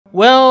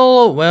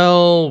Welcome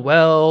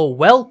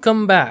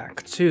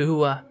back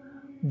to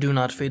Do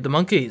Not Feed the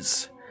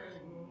Monkeys.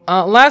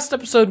 Last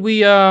episode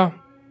we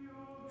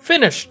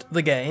finished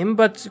the game,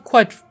 but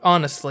quite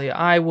honestly,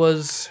 I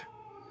was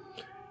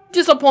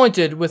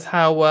disappointed with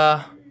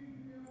how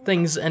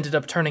things ended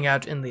up turning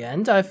out in the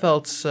end. I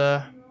felt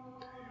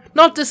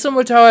not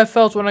dissimilar to how I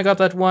felt when I got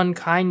that one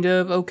kind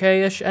of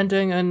okay-ish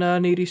ending in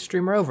Needy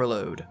Streamer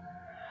Overload.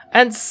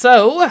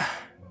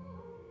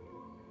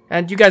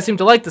 And you guys seem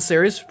to like the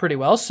series pretty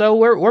well, so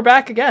we're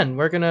back again.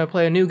 We're gonna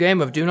play a new game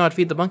of Do Not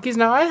Feed the Monkeys.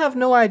 Now, I have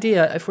no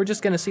idea if we're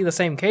just gonna see the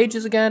same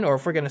cages again, or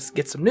if we're gonna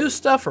get some new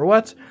stuff, or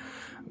what.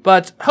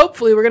 But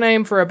hopefully we're gonna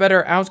aim for a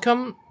better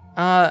outcome.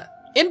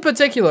 In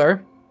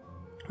particular,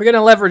 we're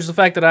gonna leverage the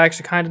fact that I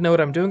actually kind of know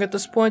what I'm doing at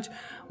this point.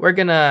 We're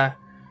gonna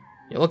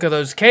look at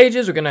those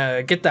cages, we're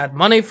gonna get that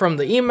money from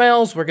the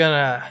emails, we're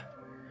gonna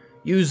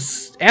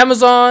use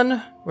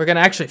Amazon. We're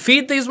gonna actually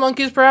feed these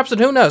monkeys, perhaps, and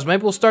who knows,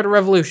 maybe we'll start a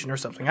revolution or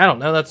something. I don't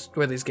know, that's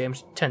where these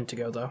games tend to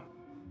go, though.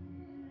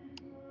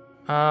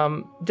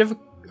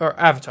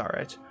 Avatar,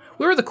 right?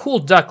 We were the cool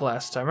duck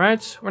last time,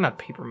 right? We're not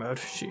peeper mode,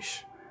 sheesh.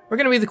 We're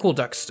gonna be the cool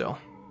duck still.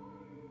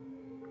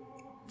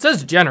 It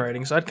says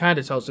generating, so that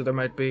kinda tells you there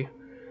might be,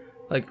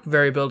 like,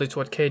 variability to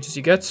what cages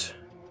you get.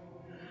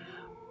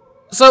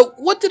 So,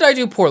 what did I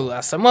do poorly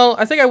last time? Well,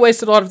 I think I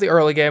wasted a lot of the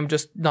early game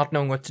just not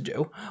knowing what to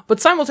do. But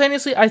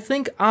simultaneously, I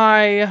think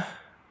I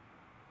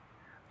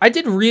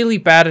did really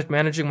bad at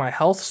managing my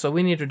health, so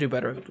we need to do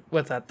better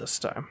with that this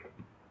time.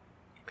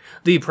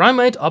 The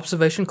Primate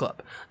Observation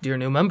Club. Dear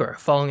new member,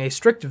 following a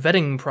strict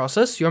vetting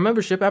process, your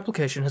membership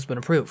application has been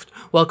approved.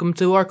 Welcome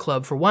to our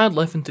club for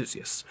wildlife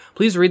enthusiasts.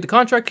 Please read the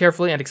contract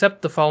carefully and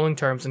accept the following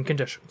terms and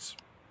conditions.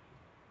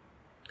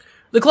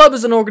 The club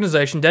is an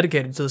organization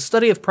dedicated to the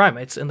study of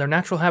primates in their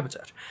natural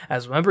habitat.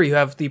 As a member, you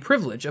have the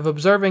privilege of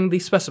observing the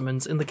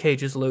specimens in the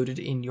cages loaded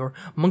in your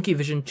Monkey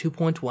Vision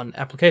 2.1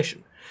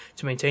 application.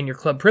 To maintain your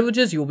club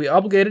privileges, you will be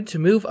obligated to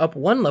move up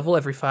one level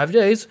every 5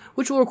 days,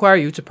 which will require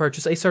you to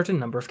purchase a certain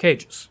number of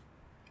cages.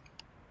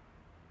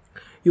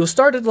 You will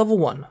start at level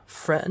 1,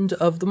 Friend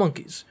of the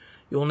Monkeys.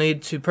 You will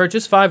need to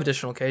purchase 5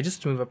 additional cages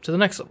to move up to the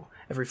next level.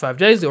 Every 5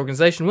 days, the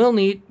organization will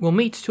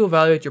meet to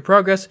evaluate your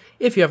progress.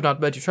 If you have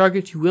not met your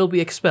target, you will be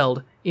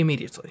expelled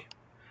immediately.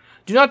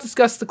 Do not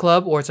discuss the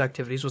club or its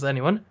activities with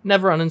anyone.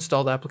 Never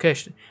uninstall the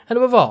application. And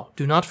above all,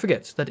 do not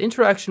forget that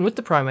interaction with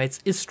the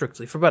primates is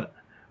strictly forbidden.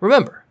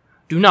 Remember,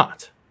 do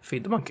not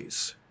feed the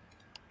monkeys.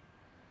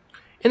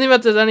 In the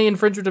event of any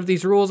infringement of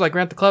these rules, I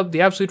grant the club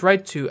the absolute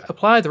right to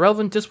apply the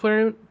relevant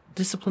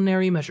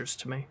disciplinary measures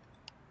to me.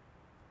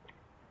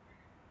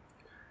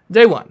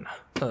 Day 1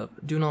 of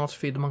Do Not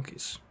Feed the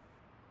Monkeys.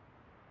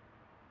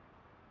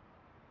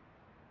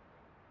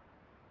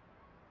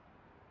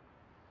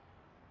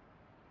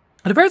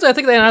 And apparently I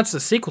think they announced a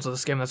sequel to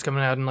this game that's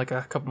coming out in like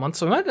a couple months,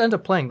 so we might end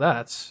up playing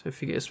that,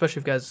 especially if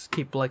you guys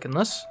keep liking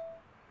this.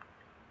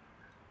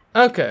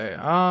 Okay,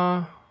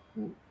 alright,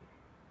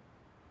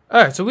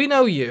 so we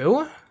know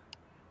you.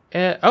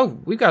 Oh,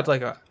 we got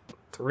like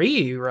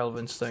 3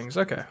 relevance things,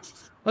 okay.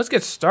 Let's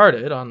get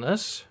started on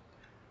this.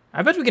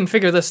 I bet we can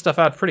figure this stuff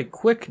out pretty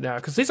quick now,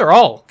 because these are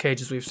all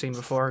cages we've seen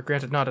before,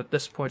 granted not at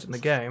this point in the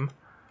game.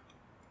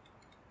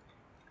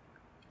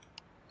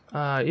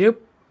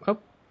 Yep. Oh.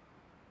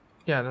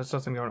 Yeah, there's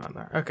nothing going on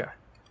there. Okay.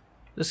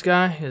 This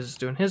guy is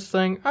doing his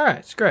thing.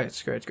 Alright,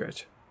 great.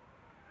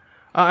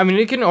 I mean,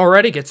 we can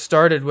already get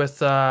started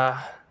with,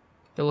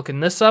 looking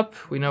this up.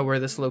 We know where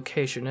this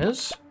location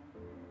is.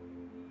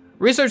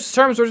 Research the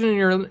terms written in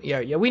your...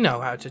 Yeah, we know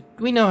how the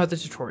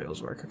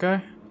tutorials work,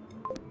 okay?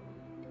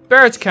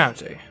 Barrett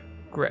County.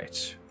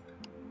 Great.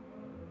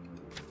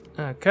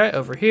 Okay,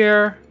 over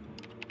here.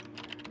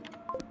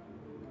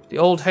 The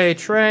Old Hay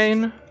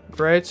Train.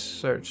 Great,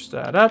 search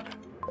that up.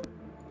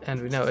 And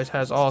we know it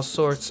has all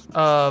sorts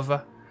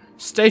of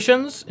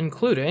stations,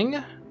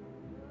 including...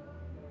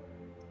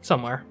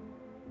 somewhere.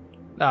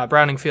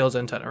 Browning Fields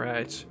antenna,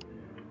 right.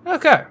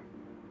 Okay.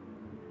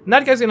 And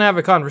that guy's gonna have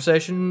a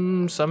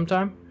conversation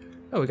sometime.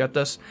 Oh, we got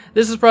this.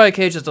 This is probably a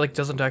cage that like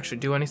doesn't actually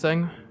do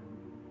anything.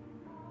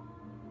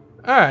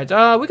 Alright,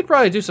 we could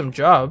probably do some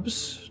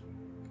jobs.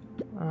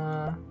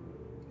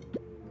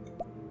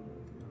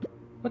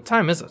 What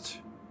time is it?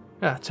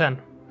 Yeah,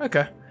 10.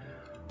 Okay.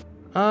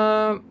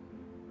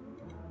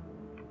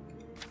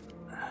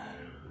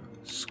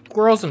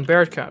 Squirrels in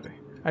Barrett County.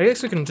 I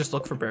guess we can just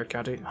look for Barrett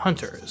County.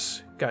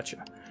 Hunters.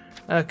 Gotcha.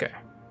 Okay.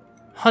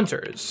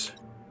 Hunters.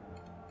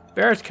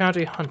 Barrett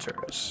County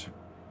Hunters.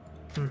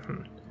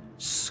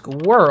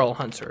 Squirrel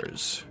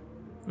Hunters.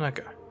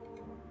 Okay.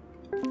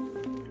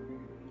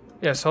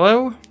 Yes,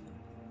 hello?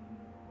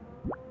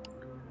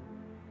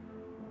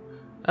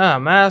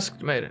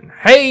 Masked maiden.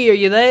 Hey, are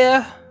you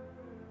there?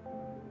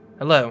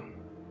 Hello.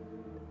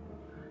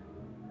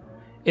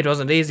 It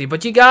wasn't easy,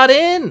 but you got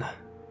in!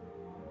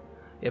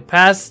 You're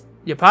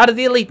part of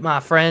the elite, my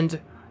friend.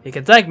 You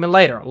can thank me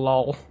later,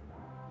 lol.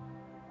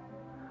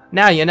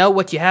 Now you know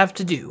what you have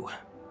to do.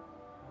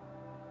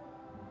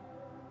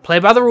 Play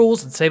by the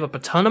rules and save up a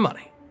ton of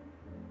money.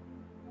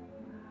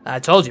 I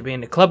told you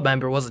being a club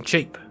member wasn't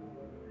cheap.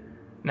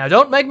 Now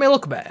don't make me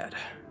look bad.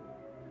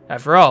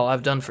 After all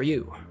I've done for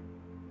you.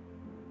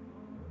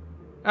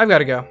 I've got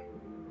to go.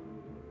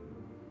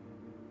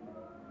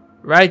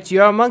 Right,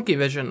 your monkey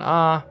vision,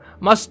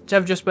 must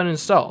have just been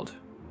installed.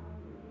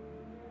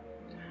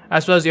 I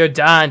suppose you're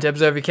dying to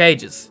observe your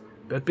cages,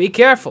 but be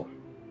careful.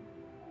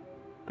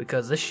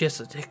 Because this shit's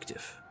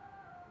addictive.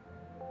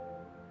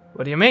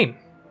 What do you mean?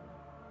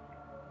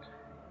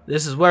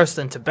 This is worse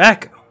than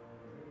tobacco.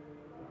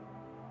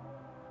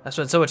 I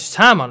spent so much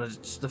time on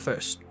it the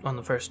first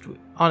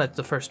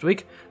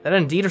week that I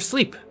didn't eat or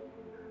sleep.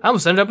 I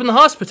almost ended up in the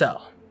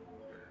hospital.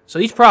 So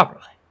eat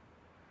properly.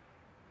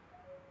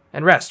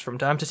 And rest from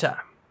time to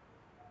time.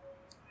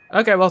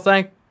 Okay, well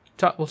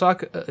we'll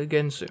talk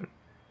again soon.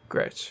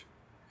 Great.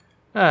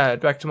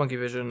 Alright, back to monkey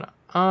vision.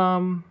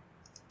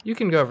 You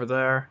can go over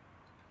there.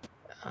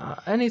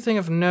 Anything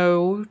of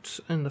note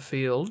in the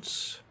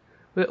fields?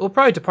 We'll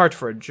probably depart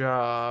for a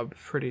job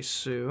pretty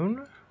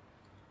soon.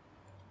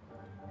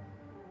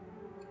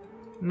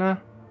 No?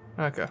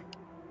 Okay.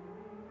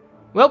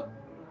 Well,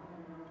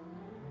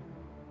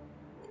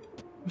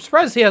 I'm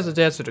surprised he hasn't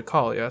answered a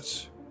call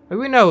yet.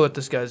 Maybe we know what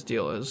this guy's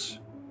deal is.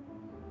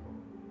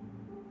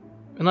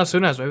 Unless, who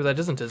knows, maybe that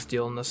isn't his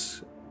deal in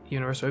this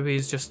universe. Maybe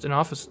he's just an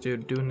office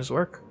dude doing his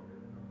work.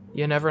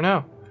 You never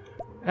know.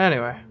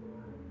 Anyway.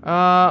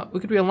 We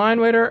could be a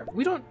line waiter.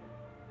 We don't...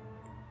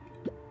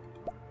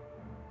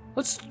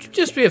 Let's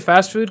just be a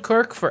fast food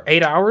clerk for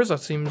 8 hours. That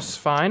seems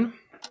fine.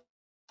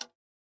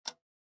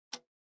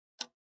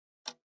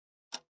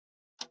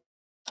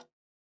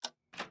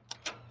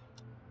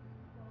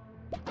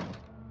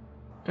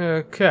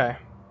 Okay.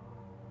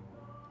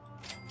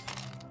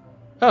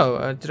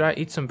 Oh, did I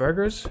eat some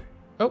burgers?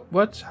 Oh,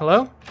 what?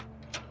 Hello?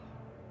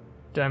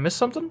 Did I miss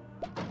something?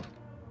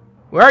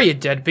 Where are you,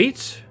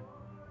 deadbeats?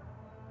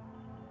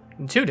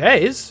 In 2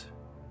 days?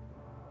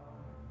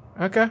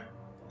 Okay.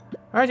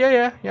 Alright,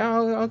 yeah,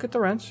 I'll get the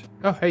rent.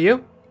 Oh, hey,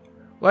 you?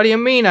 What do you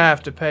mean I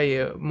have to pay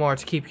you more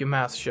to keep your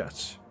mouth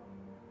shut?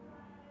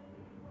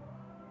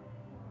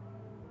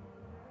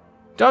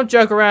 Don't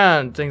joke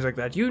around, things like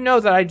that. You know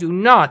that I do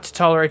not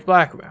tolerate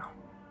blackmail.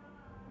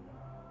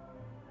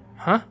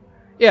 Huh?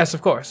 Yes,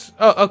 of course.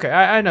 Oh, okay,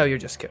 I know you're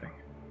just kidding.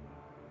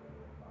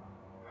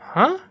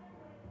 Huh?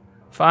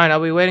 Fine,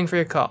 I'll be waiting for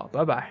your call.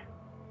 Bye-bye.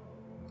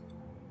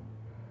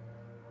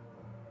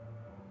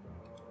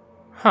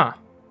 Huh.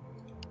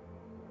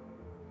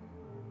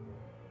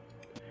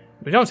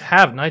 We don't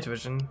have night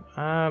vision,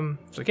 so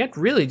I can't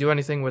really do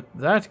anything with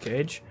that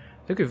cage.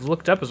 I think we've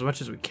looked up as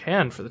much as we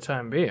can for the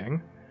time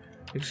being.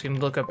 We just can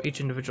look up each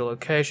individual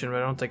location,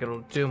 but I don't think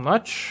it'll do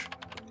much.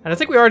 And I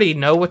think we already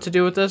know what to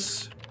do with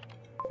this.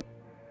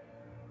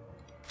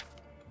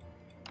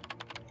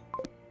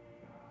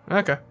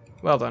 Okay,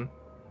 well then.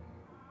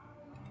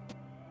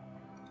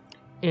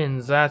 In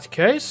that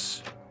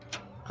case,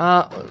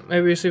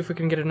 maybe see if we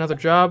can get another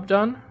job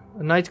done.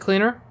 A night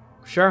cleaner?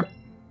 Sure.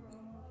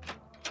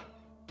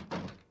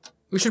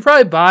 We should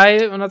probably buy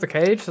another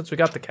cage since we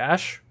got the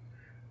cash.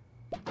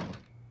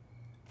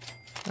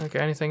 Okay,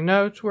 anything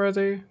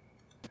noteworthy?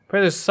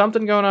 Probably there's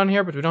something going on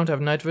here, but we don't have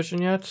night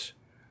vision yet.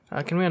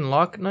 Can we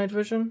unlock night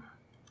vision?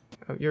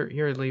 Oh,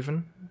 you're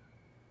leaving.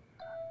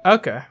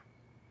 Okay.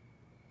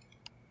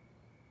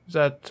 Is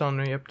that telling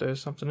me if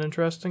there's something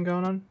interesting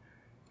going on?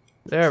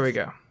 There we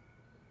go.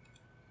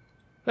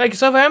 Thank you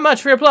so very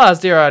much for your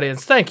applause, dear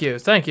audience. Thank you,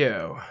 thank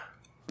you.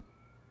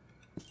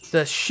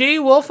 The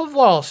She-Wolf of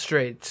Wall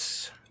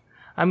Street.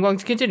 I'm going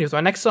to continue with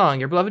my next song,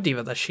 your beloved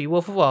diva, the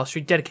She-Wolf of Wall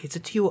Street, dedicates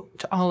it to you,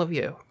 to all of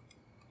you.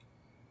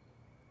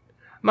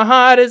 My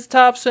heart is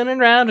top spinning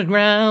round and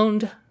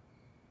round.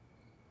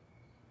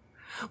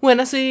 When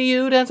I see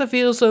you dance, I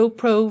feel so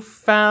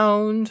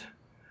profound.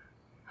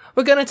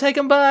 We're gonna take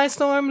 'em by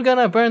storm,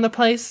 gonna burn the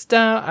place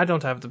down. I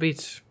don't have the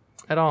beat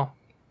at all.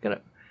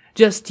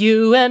 Just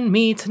you and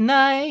me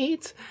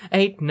tonight,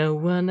 ain't no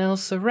one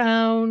else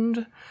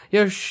around.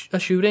 You're a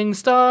shooting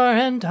star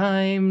and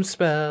I'm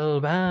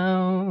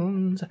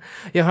spellbound.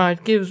 Your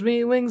heart gives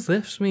me wings,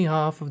 lifts me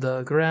off of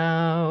the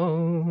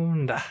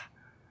ground.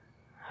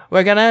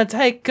 We're gonna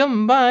take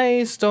 'em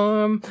by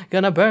storm,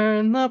 gonna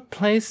burn the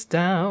place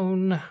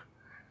down.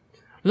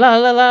 La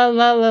la la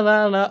la la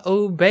la la,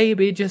 oh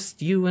baby,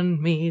 just you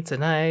and me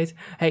tonight,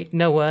 ain't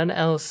no one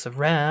else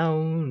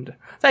around.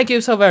 Thank you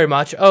so very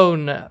much. Oh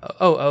no,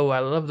 oh, I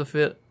love the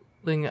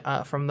feeling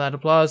from that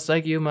applause.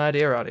 Thank you, my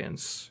dear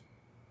audience.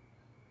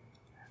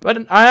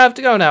 But I have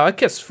to go now. A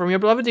kiss from your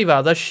beloved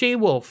diva, the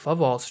She-Wolf of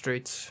Wall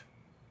Street.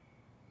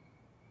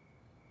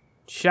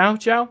 Ciao,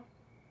 ciao.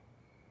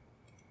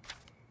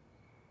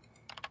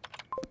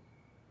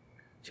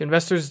 Two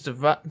investors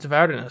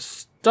devoured in a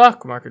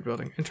stock market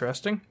building.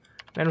 Interesting.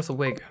 Man with a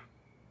wig.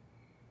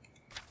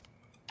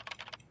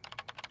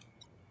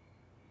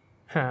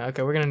 Huh,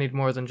 okay, we're gonna need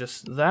more than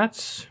just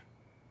that.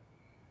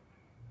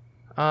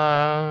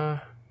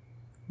 Not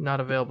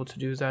available to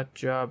do that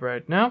job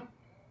right now.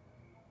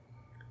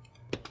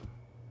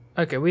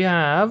 Okay, we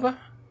have...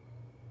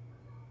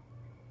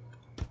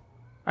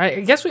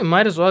 I guess we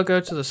might as well go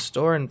to the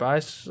store and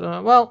buy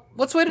well,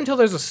 let's wait until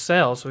there's a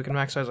sale so we can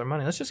maximize our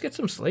money. Let's just get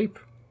some sleep.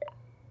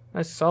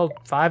 Nice solid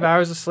 5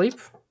 hours of sleep.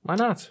 Why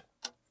not?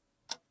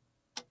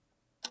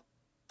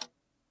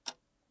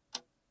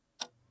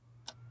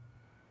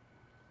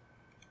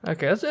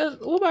 Okay,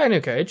 we'll buy a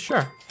new cage,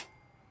 sure.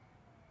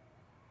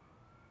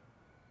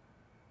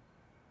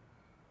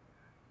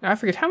 I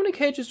forget, how many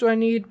cages do I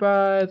need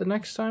by the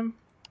next time?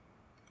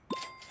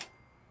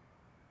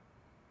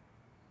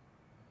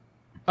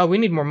 Oh, we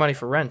need more money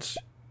for rent.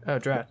 Oh,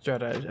 drat,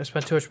 I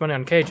spent too much money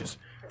on cages.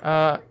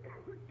 I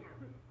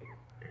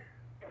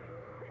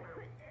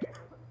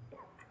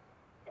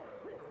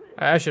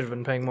should have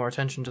been paying more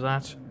attention to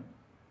that.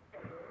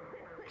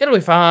 It'll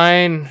be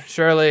fine.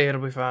 Surely,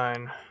 it'll be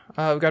fine.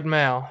 We've got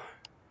mail.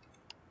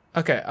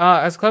 Okay,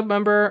 as a club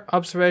member,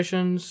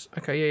 observations.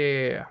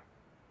 Okay, yeah.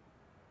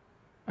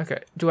 Okay,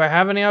 do I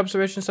have any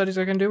observation studies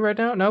I can do right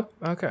now? Nope.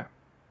 Okay.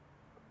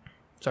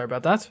 Sorry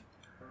about that.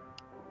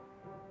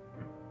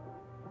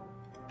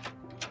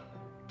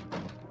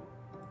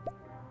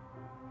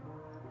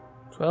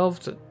 $12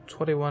 to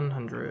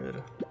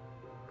 $2,100.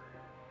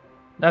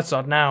 That's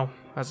odd now,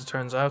 as it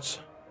turns out.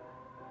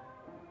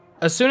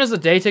 As soon as the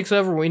day takes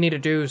over, we need to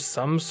do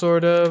some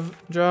sort of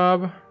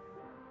job.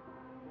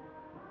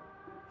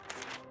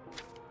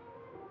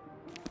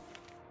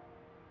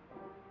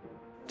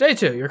 Day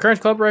 2. Your current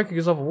club rank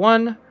is level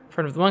 1.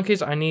 Friend of the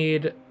monkeys. I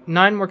need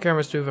 9 more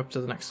cameras to move up to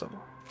the next level.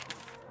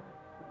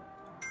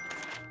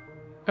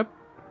 Yep.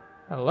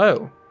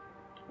 Hello.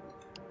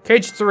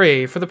 Cage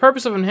 3. For the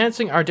purpose of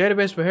enhancing our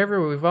database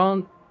behavior, we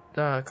found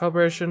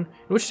collaboration.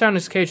 In which town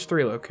is Cage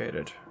 3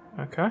 located?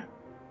 Okay.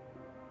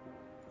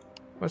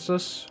 What's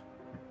this?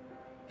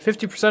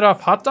 50%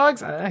 off hot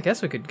dogs? I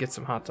guess we could get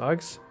some hot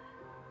dogs.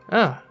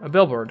 Ah, a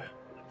billboard.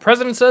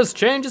 President says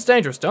change is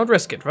dangerous. Don't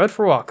risk it. Vote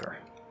for Walker.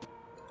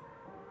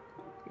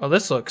 Well,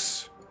 this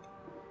looks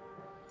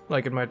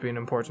like it might be an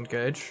important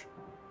cage.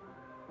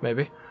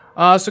 Maybe.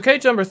 So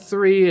cage number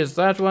 3 is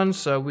that one.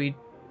 So we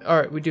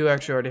do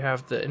actually already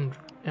have the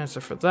answer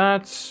for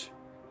that.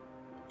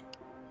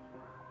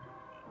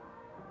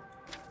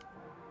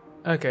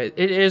 Okay,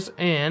 it is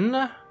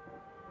in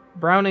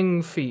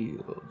Browning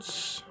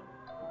Fields.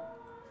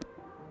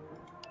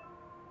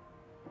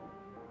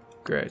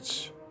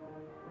 Great.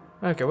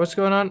 Okay, what's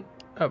going on?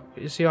 Oh,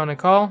 is he on a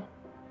call?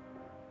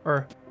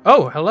 Or,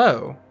 oh,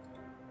 hello.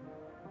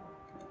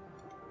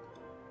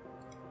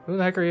 Who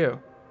the heck are you?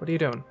 What are you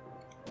doing?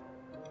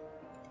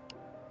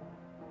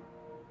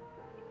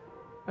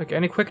 Okay,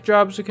 any quick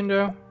jobs we can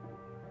do?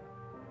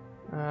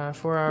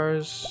 4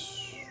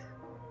 hours.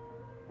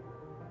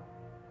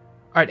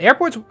 Alright,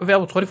 airport's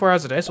available 24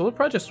 hours a day, so we'll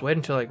probably just wait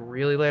until like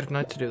really late at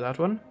night to do that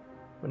one.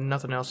 When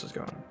nothing else is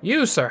going on.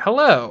 You, sir,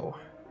 hello!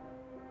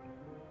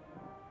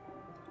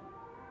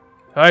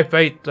 Hi,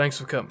 Pete, thanks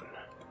for coming.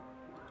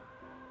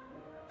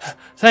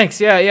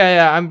 Thanks,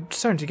 yeah, I'm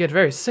starting to get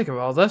very sick of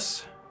all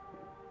this.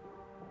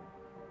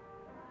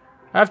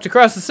 I have to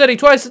cross the city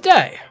twice a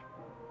day.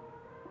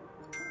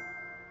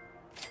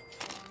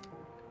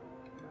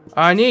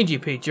 I need you,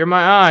 Pete. You're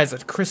my eyes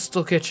at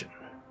Crystal Kitchen.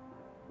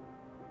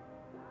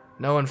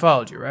 No one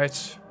followed you,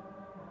 right?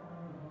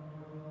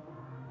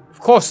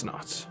 Of course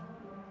not.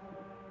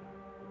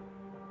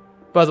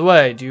 By the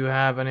way, do you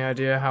have any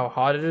idea how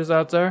hot it is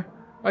out there?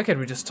 Why can't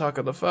we just talk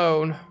on the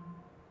phone?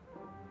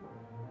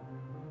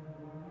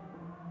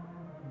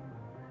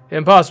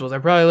 Impossible. They're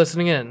probably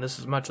listening in. This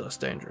is much less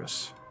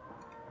dangerous.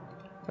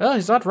 Well,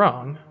 he's not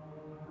wrong.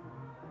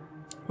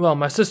 Well,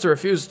 my sister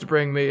refuses to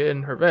bring me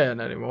in her van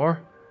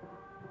anymore.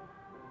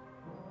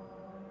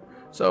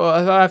 So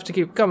if I have to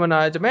keep coming,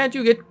 I demand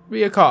you get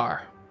me a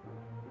car.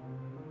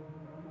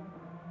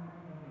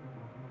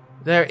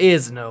 There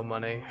is no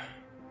money.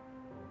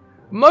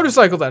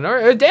 Motorcycle then, or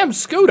a damn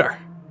scooter.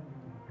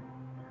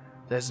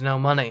 There's no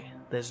money.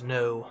 There's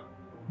no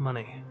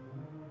money.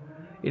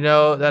 You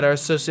know that our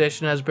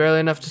association has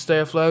barely enough to stay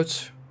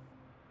afloat?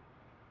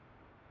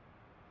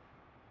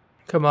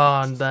 Come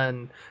on,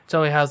 then.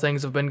 Tell me how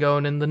things have been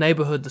going in the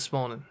neighborhood this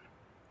morning.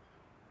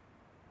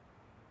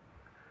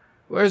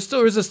 We're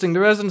still resisting. The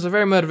residents are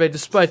very motivated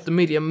despite the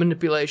media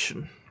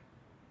manipulation.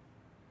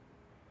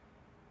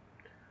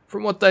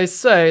 From what they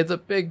say, the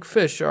big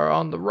fish are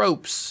on the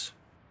ropes.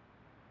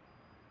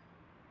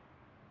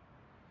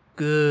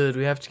 Good,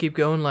 we have to keep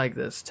going like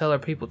this. Tell our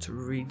people to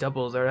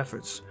redouble their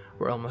efforts.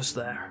 We're almost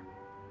there.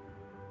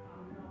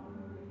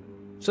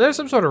 So there's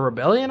some sort of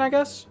rebellion, I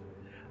guess?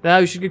 Now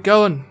you should get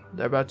going.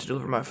 They're about to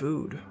deliver my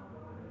food.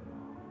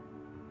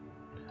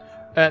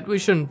 And we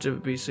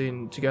shouldn't be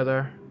seen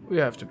together. We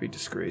have to be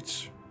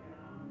discreet.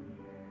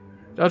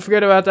 Don't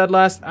forget about that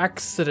last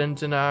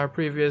accident in our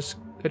previous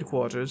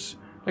headquarters.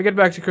 Now get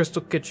back to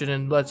Crystal Kitchen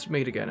and let's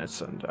meet again at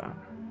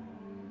sundown.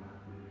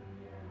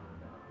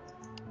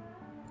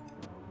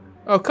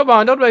 Oh, come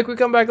on, don't make me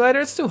come back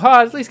later. It's too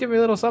hot. At least give me a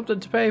little something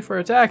to pay for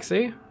a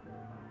taxi.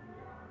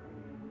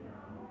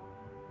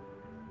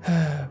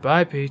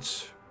 Bye,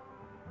 Pete.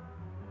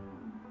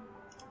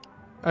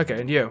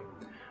 Okay, and you.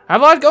 I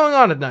have a lot going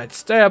on at night.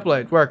 Stay up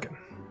late, working.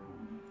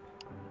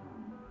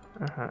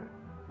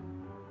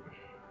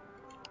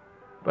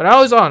 But I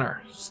always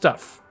honor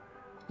stuff.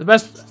 The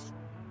best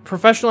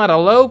professional at a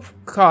low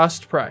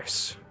cost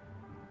price.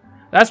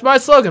 That's my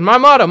slogan, my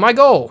motto, my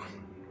goal.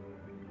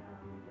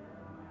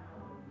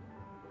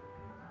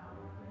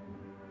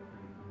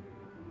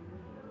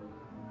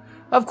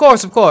 Of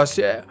course,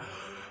 yeah.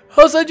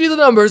 I'll send you the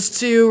numbers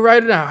to you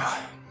right now.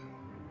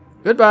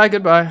 Goodbye,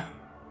 goodbye.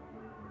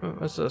 Oh,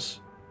 what's this?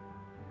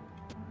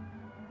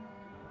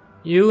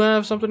 You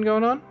have something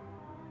going on?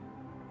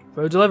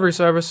 Food delivery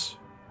service.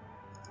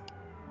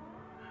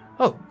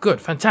 Oh,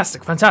 good.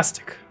 Fantastic,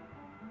 fantastic.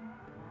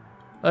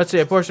 Let's see,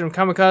 a portion of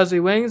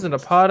kamikaze wings and a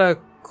pot of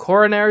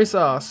coronary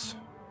sauce.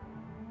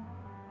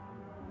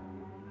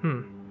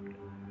 And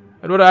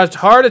what a the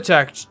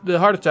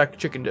heart attack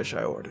chicken dish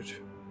I ordered.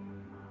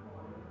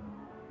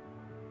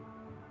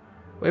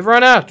 We've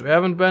run out. We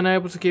haven't been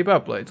able to keep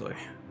up lately.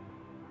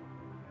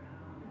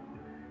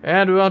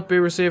 And we won't be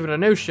receiving a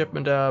new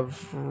shipment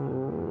of...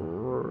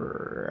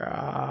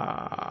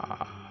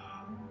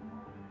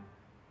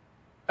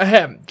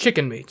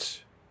 chicken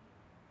meats.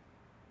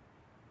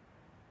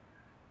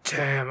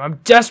 Damn,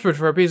 I'm desperate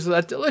for a piece of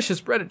that delicious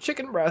breaded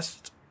chicken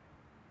breast.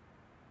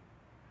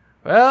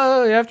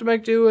 Well, you have to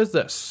make do with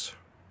this.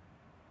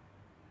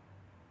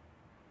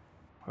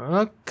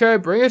 Okay,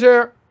 bring it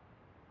here.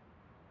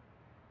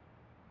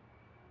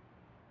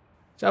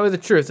 Tell me the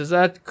truth, is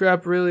that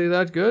crap really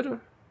that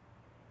good?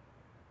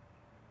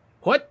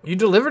 What? You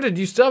delivered it?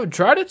 You still haven't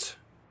tried it?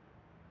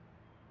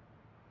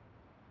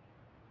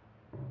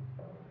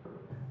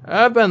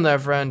 I've been there,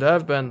 friend.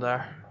 I've been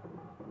there.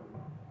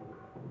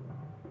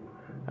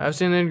 I've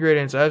seen the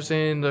ingredients. I've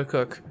seen the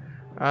cook.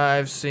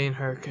 I've seen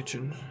her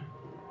kitchen.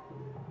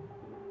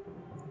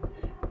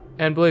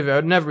 And believe me, I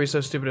would never be so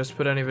stupid as to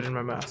put any of it in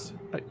my mouth.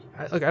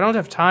 Look, I don't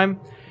have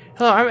time.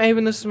 Hello, I'm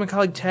Aben. This is my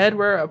colleague Ted.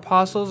 We're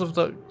apostles of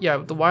the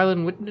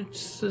Wyland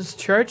Witnesses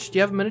Church. Do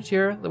you have a minute to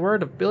hear the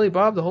word of Billy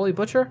Bob, the Holy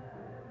Butcher?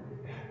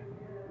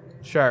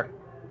 Sure.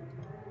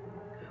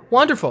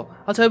 Wonderful.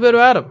 I'll tell you a bit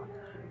about him.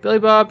 Billy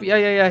Bob,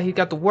 yeah, he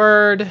got the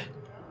word.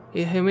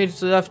 He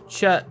immediately left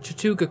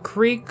Chattooga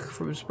Creek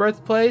from his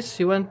birthplace.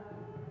 We want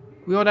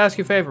to ask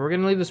you a favor. We're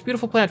going to leave this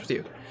beautiful plant with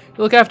you.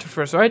 You look after it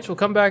first, alright? We'll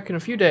come back in a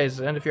few days.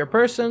 And if you're a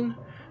person,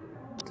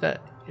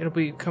 it'll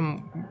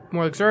become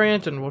more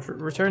luxuriant and we'll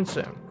return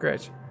soon.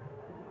 Great.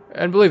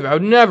 And believe me, I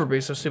would never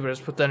be so stupid as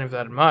to put any of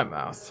that in my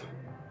mouth.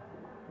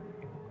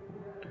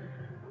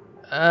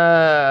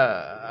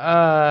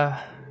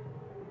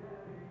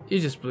 You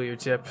just blew your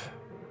tip.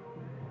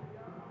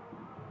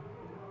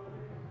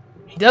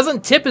 He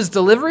doesn't tip his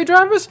delivery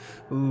drivers?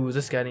 Ooh,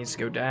 this guy needs to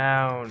go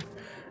down.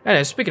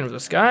 Anyway, speaking of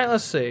this guy,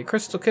 let's see.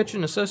 Crystal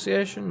Kitchen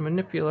Association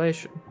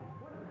Manipulation.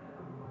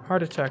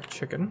 Heart attack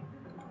chicken.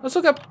 Let's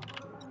look up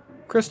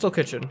Crystal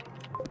Kitchen.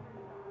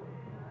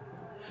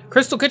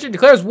 Crystal Kitchen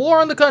declares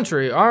war on the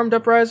country. Armed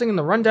uprising in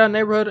the rundown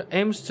neighborhood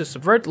aims to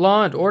subvert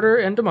law and order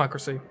and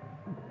democracy.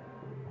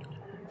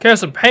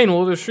 Chaos and pain will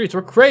rule the streets.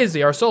 We're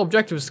crazy. Our sole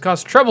objective is to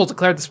cause trouble,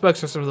 declared the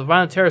spokesperson of the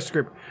violent terrorist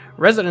group.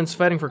 Residents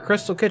fighting for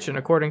Crystal Kitchen,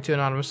 according to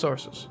anonymous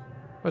sources.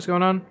 What's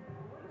going on?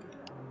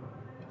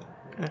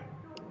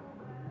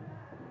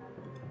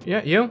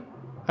 Yeah, you?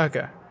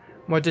 Okay.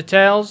 More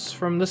details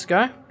from this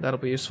guy. That'll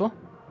be useful.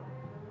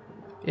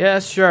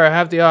 Yes, sure. I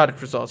have the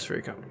audit results for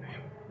your company.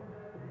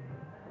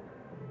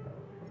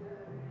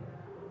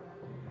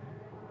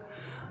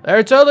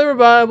 They're totally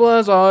reliable,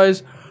 as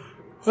always.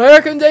 My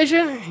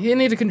recommendation? You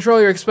need to control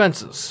your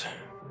expenses.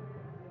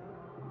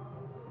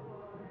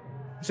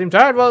 You seem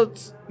tired? Well,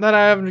 it's that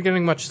I haven't been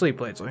getting much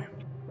sleep lately.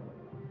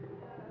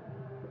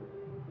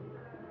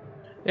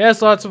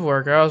 Yes, lots of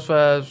work. I also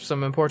have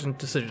some important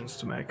decisions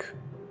to make.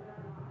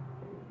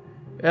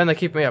 And they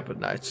keep me up at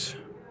night.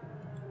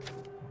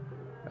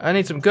 I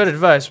need some good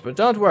advice, but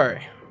don't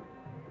worry.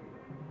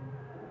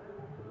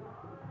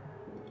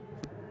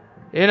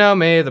 You know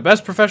me, the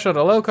best professional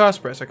at a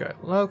low-cost price. Okay,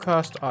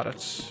 low-cost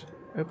audits.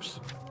 Oops.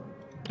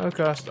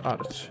 Low-cost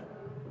audits.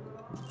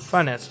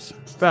 Finances.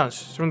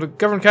 Balance. From the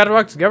government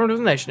catalog to the government of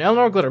the nation.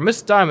 Eleanor Glitter,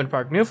 Miss Diamond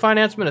Park, new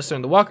finance minister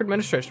in the Walker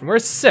administration. We're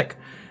sick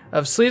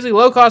of sleazy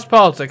low-cost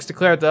politics,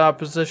 declared the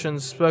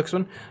opposition's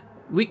spokesman.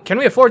 Can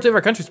we afford to have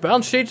our country's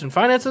balance sheet and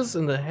finances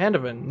in the hand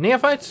of a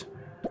neophyte?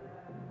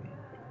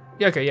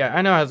 Yeah, okay, yeah,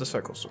 I know how the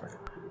circles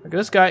work. Okay,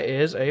 this guy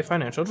is a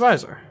financial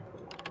advisor.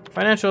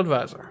 Financial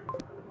advisor.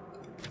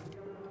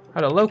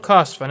 How to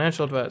low-cost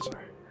financial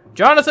advisor.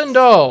 Jonathan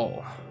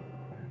Dole!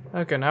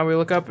 Okay, now we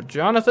look up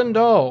Jonathan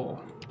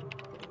Dole.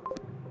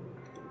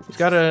 He's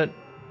got a...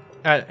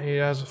 he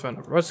has a phone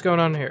number. What's going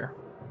on here?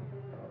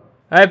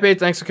 Hi, Pete.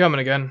 Thanks for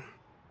coming again.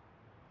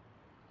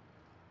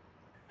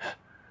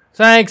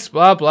 Thanks,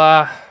 blah,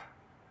 blah.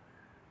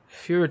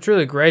 If you were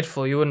truly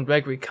grateful, you wouldn't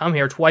make me come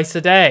here twice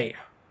a day.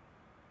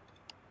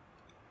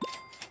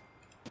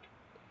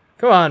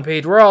 Come on,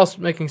 Pete. We're all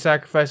making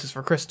sacrifices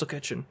for Crystal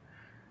Kitchen.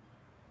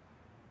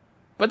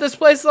 But this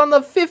place is on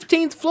the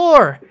 15th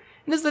floor.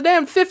 It is the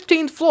damn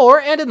 15th floor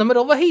and in the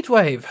middle of a heat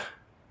wave.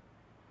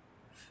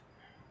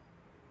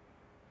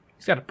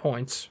 He's got a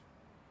point.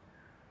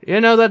 You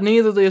know that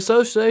neither the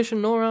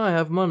association nor I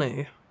have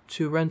money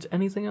to rent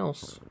anything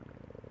else.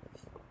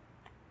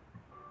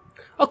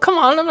 Oh, come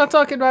on, I'm not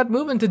talking about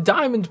moving to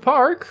Diamond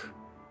Park.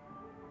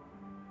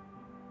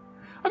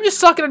 I'm just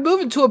talking about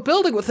moving to a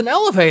building with an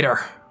elevator.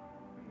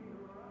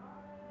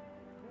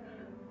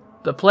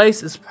 The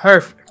place is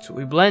perfect.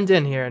 We blend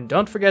in here, and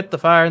don't forget the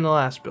fire in the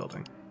last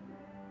building.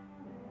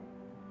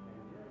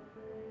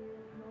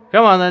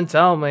 Come on then,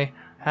 tell me,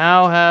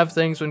 how have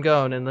things been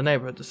going in the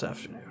neighborhood this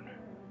afternoon?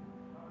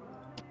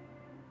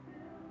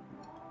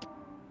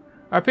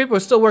 Our people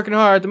are still working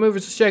hard. The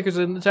movers and shakers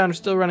in the town are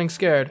still running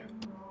scared.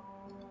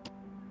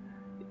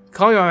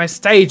 Call me by my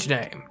stage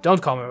name.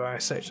 Don't call me by my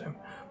stage name.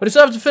 But we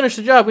still have to finish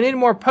the job. We need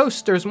more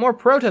posters, more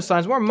protest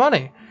signs, more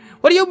money.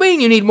 What do you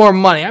mean you need more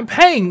money? I'm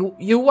paying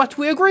you what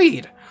we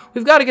agreed.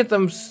 We've got to get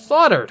them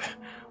slaughtered.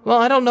 Well,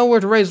 I don't know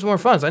where to raise more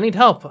funds. I need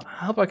help.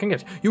 Help I can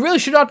get. You really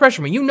should not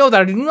pressure me. You know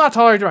that I do not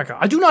tolerate direct.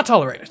 I do not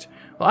tolerate it.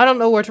 Well, I don't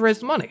know where to raise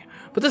the money.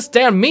 But this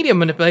damn media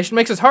manipulation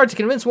makes it hard to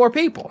convince more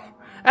people.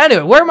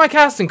 Anyway, where are my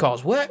casting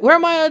calls? Where are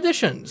my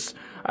auditions?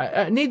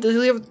 I need to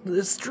leave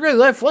this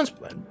life once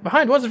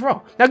behind once and for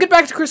all. Now get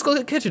back to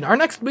Crystal Kitchen. Our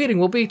next meeting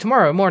will be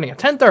tomorrow morning at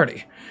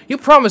 10:30. You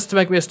promised to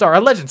make me a star,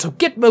 a legend, so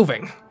get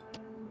moving.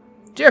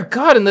 Dear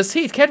God, in this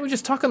heat, can't we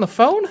just talk on the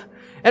phone?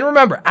 And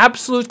remember,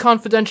 absolute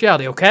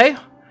confidentiality, okay?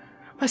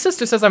 My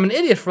sister says I'm an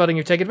idiot for letting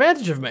you take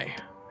advantage of me.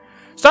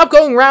 Stop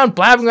going around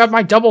blabbing about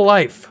my double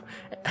life.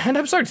 And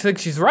I'm starting to think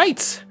she's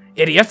right.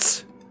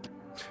 Idiots.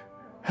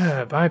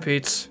 Bye,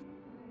 Pete.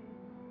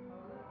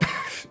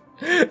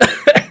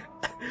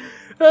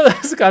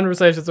 Those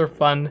conversations are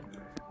fun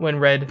when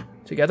read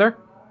together.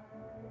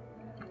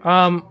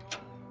 Right,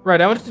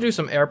 I wanted to do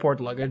some airport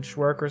luggage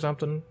work or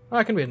something. Oh,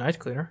 I can be a night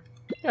cleaner.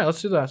 Yeah,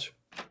 let's do that.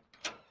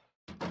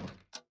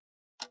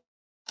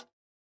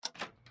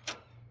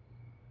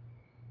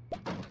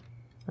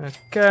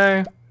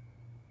 Okay.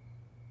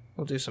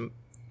 We'll do some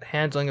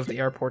handling of the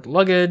airport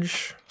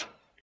luggage.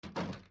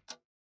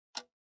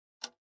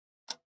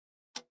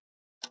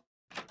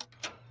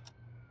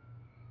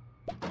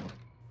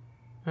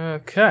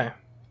 Okay.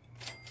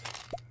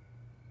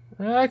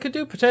 I could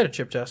do potato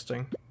chip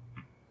testing.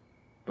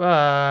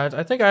 But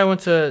I think I want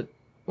to...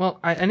 Well,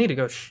 I need to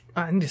go...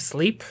 I need to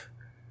sleep.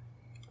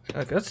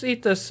 Okay, let's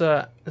eat this,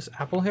 this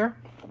apple here.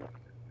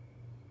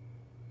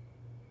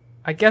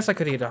 I guess I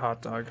could eat a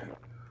hot dog.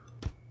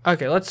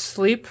 Okay, let's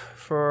sleep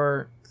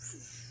for...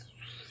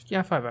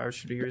 Yeah, 5 hours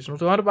should be reasonable.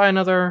 Do I want to buy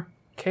another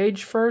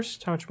cage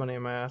first? How much money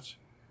am I at?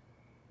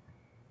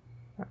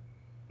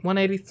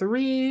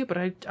 183,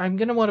 but I'm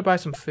gonna want to buy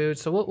some food,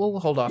 so we'll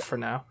hold off for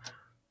now.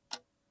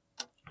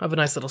 Have a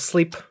nice little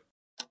sleep.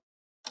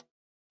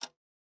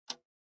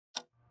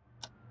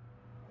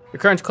 Your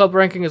current club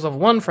ranking is level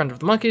 1, Friend of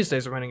the Monkeys.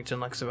 Days remaining until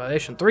next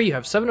evaluation 3. You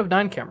have 7 of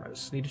 9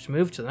 cameras. Needed to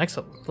move to the next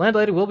level. The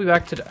landlady will be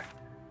back today.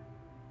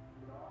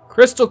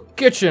 Crystal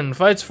Kitchen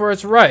fights for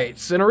its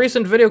rights. In a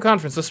recent video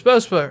conference, the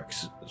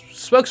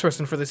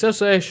spokesperson for the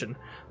association,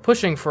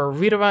 pushing for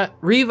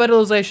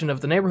revitalization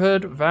of the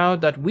neighborhood,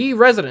 vowed that we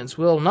residents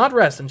will not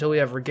rest until we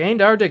have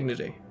regained our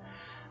dignity.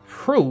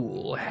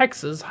 Cruel,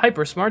 Hex's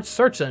hyper-smart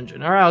search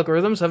engine. Our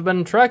algorithms have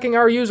been tracking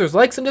our users'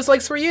 likes and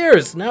dislikes for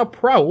years. Now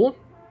Prowl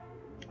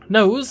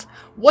knows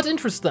what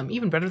interests them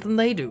even better than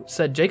they do,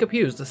 said Jacob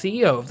Hughes, the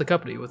CEO of the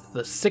company with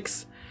the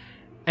 6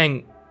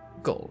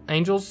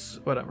 angels,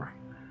 whatever.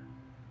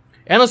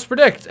 Analysts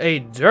predict a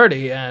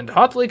dirty and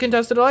hotly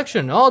contested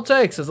election. All it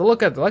takes is a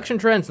look at election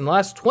trends in the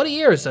last 20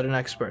 years, said an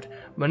expert.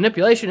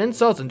 Manipulation,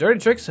 insults, and dirty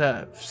tricks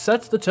have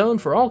set the tone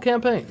for all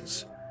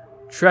campaigns.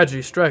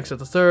 Tragedy strikes at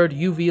the 3rd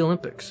UV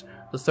Olympics.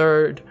 The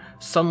 3rd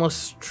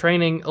Sunless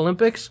Training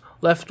Olympics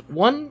left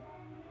one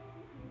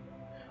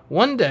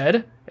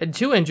dead and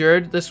 2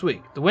 injured this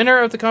week. The winner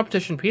of the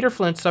competition, Peter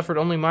Flint, suffered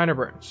only minor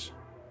burns.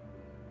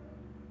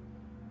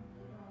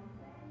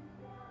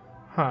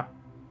 Huh.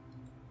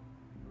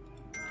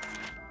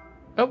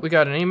 Oh, we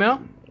got an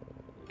email.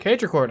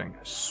 Cage recording.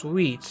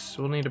 Sweet.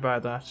 We'll need to buy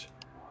that.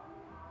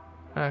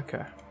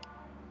 Okay.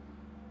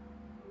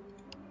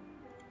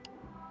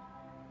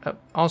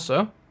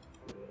 Also.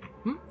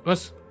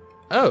 What's...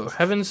 Oh,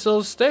 Heaven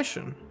Sills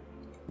Station.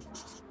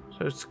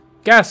 So it's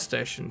gas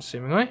station,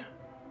 seemingly.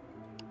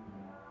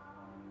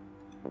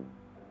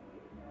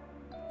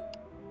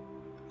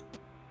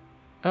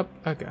 Oh,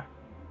 okay.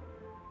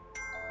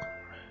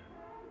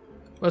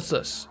 What's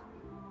this?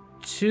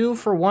 2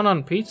 for 1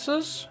 on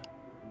pizzas?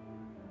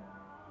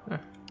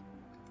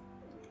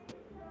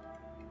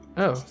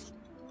 Oh.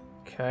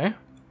 Okay.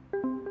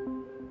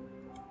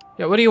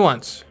 Yeah, what do you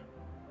want?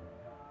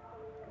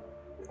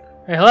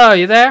 Hey, hello,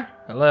 you there?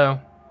 Hello.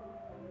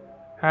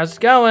 How's it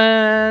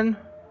going?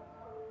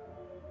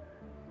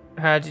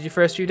 How did your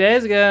first few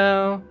days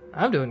go?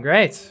 I'm doing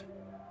great.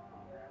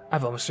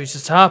 I've almost reached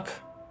the top.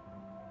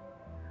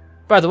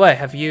 By the way,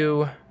 have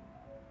you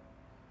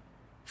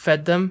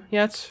fed them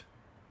yet?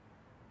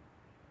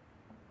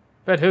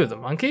 Fed who? The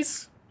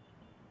monkeys?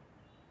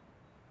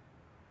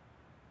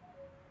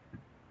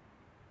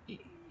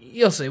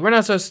 You'll see. We're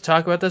not supposed to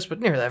talk about this, but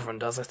nearly everyone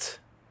does it.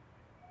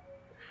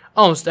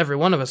 Almost every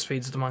one of us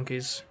feeds the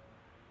monkeys.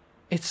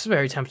 It's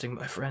very tempting,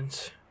 my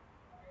friend.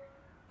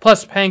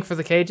 Plus, paying for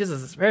the cages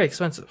is very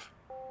expensive.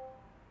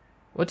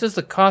 What does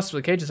the cost of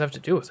the cages have to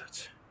do with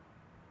it?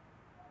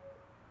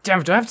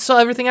 Damn it, do I have to sell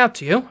everything out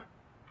to you?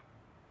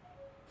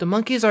 The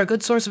monkeys are a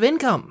good source of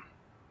income.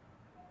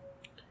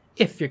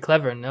 If you're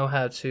clever and know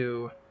how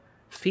to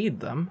feed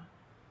them.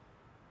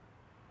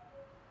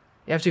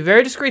 You have to be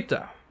very discreet,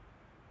 though.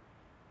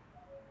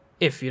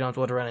 If you don't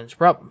want to run into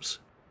problems.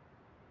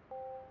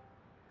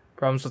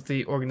 Problems with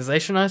the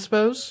organization, I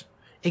suppose?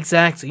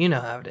 Exactly, you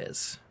know how it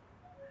is.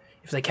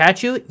 If they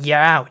catch you, you're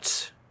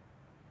out.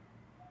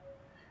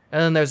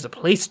 And then there's the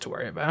police to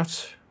worry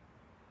about.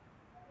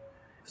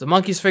 If the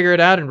monkeys figure it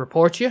out and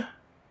report you,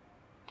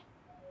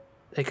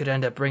 they could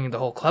end up bringing the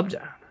whole club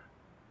down.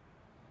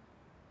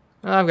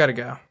 Well, I've got to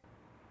go.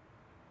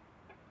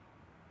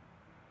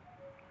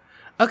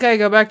 Okay,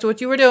 go back to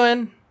what you were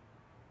doing.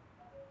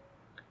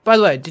 By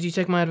the way, did you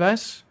take my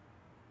advice?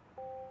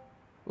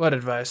 What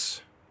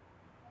advice?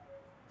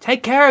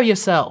 Take care of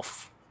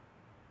yourself.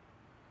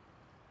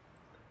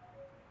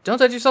 Don't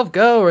let yourself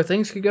go or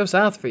things could go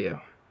south for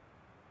you.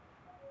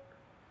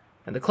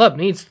 And the club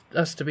needs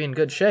us to be in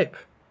good shape.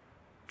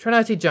 Try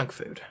not to eat junk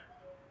food.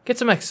 Get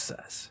some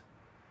exercise.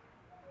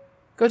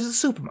 Go to the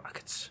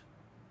supermarkets.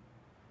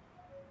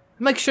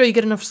 Make sure you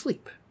get enough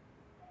sleep.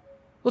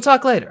 We'll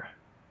talk later.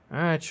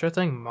 Alright, sure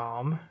thing,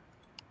 Mom.